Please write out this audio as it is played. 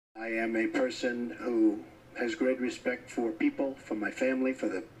I am a person who has great respect for people, for my family, for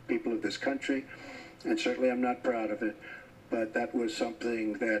the people of this country, and certainly I'm not proud of it, but that was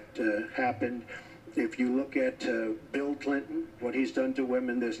something that happened. If you look at Bill Clinton, what he's done to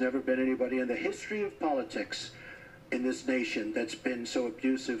women, there's never been anybody in the history of politics in this nation that's been so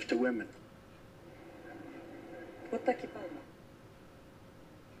abusive to women. Puta que pariu.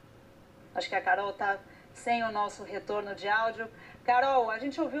 Acho que a Carol está sem o nosso retorno de áudio. Carol, a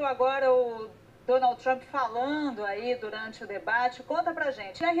gente ouviu agora o Donald Trump falando aí durante o debate. Conta pra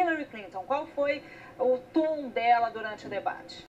gente. E a Hillary Clinton, qual foi o tom dela durante o debate?